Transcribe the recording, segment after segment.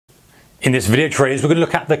In this video, traders, we're going to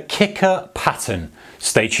look at the kicker pattern.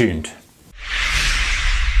 Stay tuned.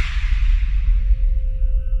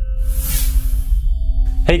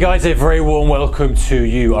 Hey guys, a very warm welcome to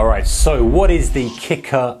you. All right, so what is the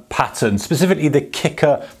kicker pattern? Specifically the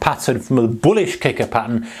kicker pattern from the bullish kicker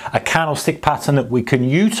pattern, a candlestick pattern that we can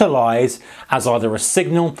utilize as either a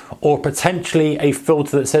signal or potentially a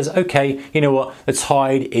filter that says, okay, you know what, the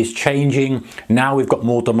tide is changing. Now we've got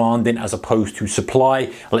more demand in as opposed to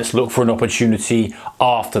supply. Let's look for an opportunity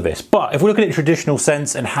after this. But if we look at it in traditional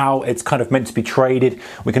sense and how it's kind of meant to be traded,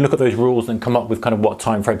 we can look at those rules and come up with kind of what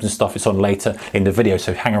time frames and stuff it's on later in the video.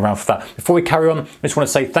 So hang around for that. Before we carry on, I just want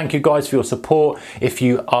to say thank you guys for your support. If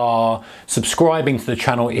you are subscribing to the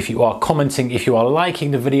channel, if you are commenting, if you are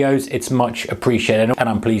liking the videos, it's much appreciated and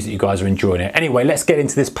I'm pleased that you guys are enjoying it. Anyway, let's get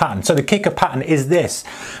into this pattern. So the kicker pattern is this: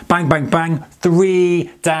 bang, bang, bang,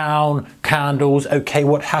 3 down candles. Okay,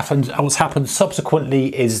 what's happened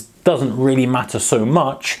subsequently doesn't really matter so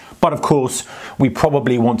much, but of course we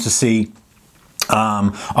probably want to see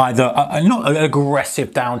either not an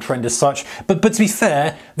aggressive downtrend as such, but to be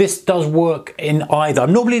fair, this does work in either.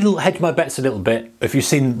 I'm normally hedge my bets a little bit, if you've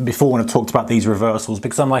seen before when I've talked about these reversals,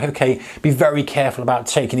 because I'm like, okay, be very careful about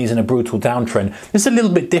taking these in a brutal downtrend. This is a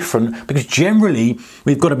little bit different because generally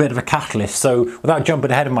we've got a bit of a catalyst. So without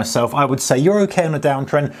jumping ahead of myself, I would say you're okay on a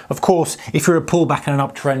downtrend. Of course, if you're a pullback and an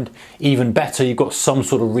uptrend, even better. You've got some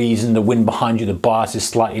sort of reason, the wind behind you, the bias is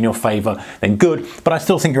slightly in your favor, then good. But I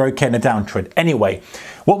still think you're okay in a downtrend. Anyway,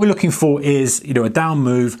 what we're looking for is, a down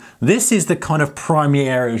move. This is the kind of primary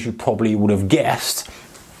areas you probably would have guessed.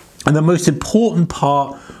 And the most important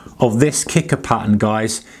part of this kicker pattern,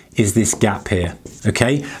 guys, is this gap here,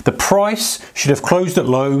 okay? The price should have closed at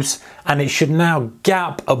lows and it should now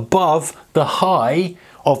gap above the high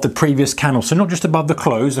of the previous candle. So not just above the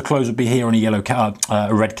close would be here on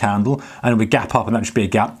a red candle, and it would gap up and that should be a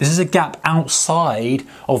gap. This is a gap outside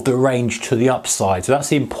of the range to the upside. So that's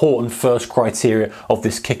the important first criteria of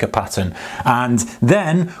this kicker pattern. And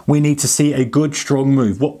then we need to see a good strong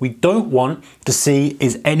move. What we don't want to see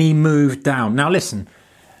is any move down. Now listen,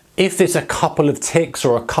 if there's a couple of ticks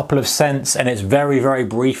or a couple of cents and it's very, very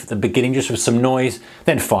brief at the beginning, just with some noise,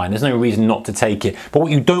 then fine. There's no reason not to take it. But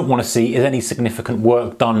what you don't want to see is any significant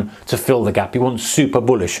work done to fill the gap. You want super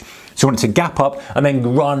bullish. So you want it to gap up and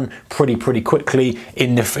then run pretty quickly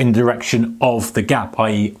in the direction of the gap,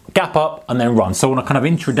 i.e. gap up and then run. So on a kind of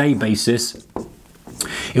intraday basis,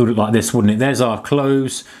 it would look like this, wouldn't it? There's our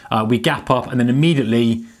close, we gap up and then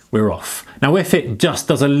immediately we're off. Now, if it just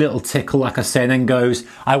does a little tickle, like I said, and then goes,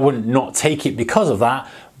 I wouldn't not take it because of that,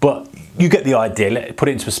 but you get the idea. Let's put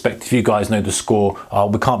it into perspective. You guys know the score.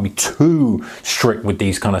 We can't be too strict with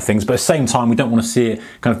these kind of things, but at the same time, we don't want to see it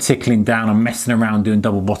kind of tickling down and messing around doing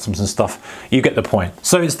double bottoms and stuff. You get the point.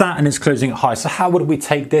 So it's that and it's closing at high. So how would we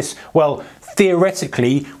take this? Well,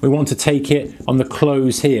 theoretically, we want to take it on the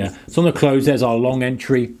close here. So on the close, there's our long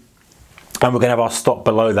entry, and we're going to have our stop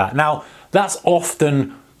below that. Now, that's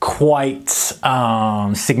often quite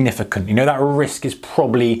significant. That risk is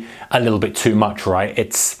probably a little bit too much, right?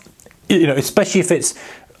 It's, especially if it's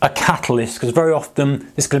a catalyst, because very often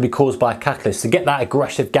this is going to be caused by a catalyst. To get that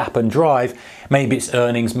aggressive gap and drive, maybe it's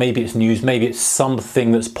earnings, maybe it's news, maybe it's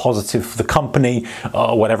something that's positive for the company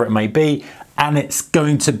or whatever it may be. And it's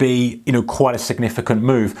going to be, quite a significant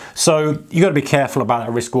move. So you got to be careful about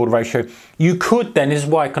that risk reward ratio. You could then, this is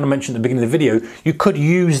why I kind of mentioned at the beginning of the video, you could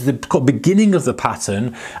use the beginning of the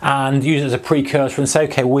pattern and use it as a precursor and say,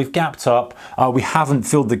 okay, well, we've gapped up, we haven't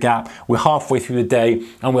filled the gap, we're halfway through the day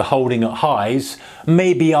and we're holding at highs.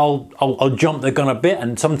 Maybe I'll jump the gun a bit,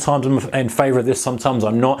 and sometimes I'm in favor of this, sometimes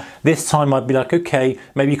I'm not. This time I'd be like, okay,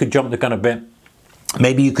 maybe you could jump the gun a bit.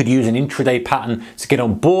 Maybe you could use an intraday pattern to get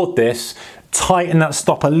on board this, tighten that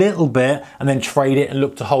stop a little bit and then trade it and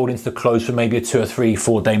look to hold into the close for maybe a 2 or 3,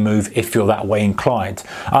 4 day move if you're that way inclined.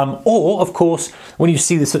 Or of course, when you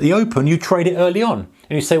see this at the open, you trade it early on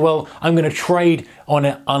and you say, well, I'm going to trade on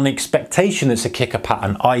an expectation that's a kicker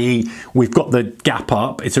pattern, i.e. we've got the gap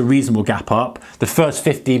up, it's a reasonable gap up, the first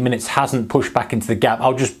 15 minutes hasn't pushed back into the gap,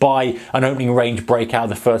 I'll just buy an opening range breakout of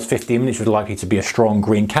the first 15 minutes with likely to be a strong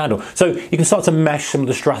green candle. So you can start to mesh some of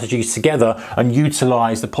the strategies together and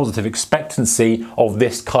utilize the positive expectancy of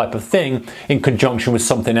this type of thing in conjunction with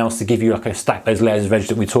something else to give you like a stack those layers of edge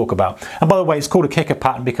that we talk about. And by the way, it's called a kicker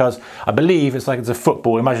pattern because I believe it's like it's a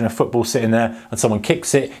football. Imagine a football sitting there and someone kicks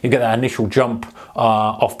it, you get that initial jump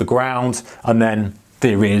off the ground, and then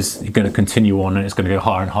theory is you're going to continue on and it's going to go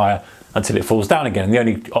higher and higher until it falls down again. And the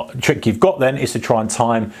only trick you've got then is to try and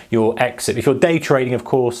time your exit. If you're day trading, of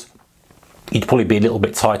course, you'd probably be a little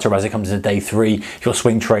bit tighter as it comes into day 3 if you're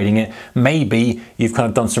swing trading it. Maybe you've kind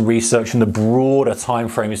of done some research and the broader time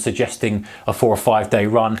frame is suggesting a 4 or 5 day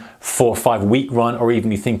run, 4 or 5 week run, or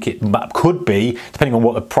even you think it could be, depending on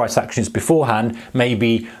what the price action is beforehand,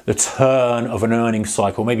 maybe the turn of an earnings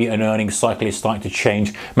cycle. Maybe an earnings cycle is starting to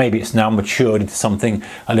change. Maybe it's now matured into something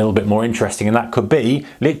a little bit more interesting, and that could be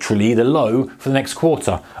literally the low for the next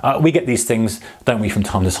quarter. We get these things, don't we, from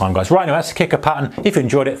time to time, guys. Right, now that's a kicker pattern. If you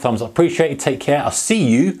enjoyed it, thumbs up, appreciate it. Take care. I'll see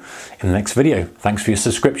you in the next video. Thanks for your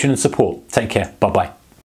subscription and support. Take care. Bye-bye.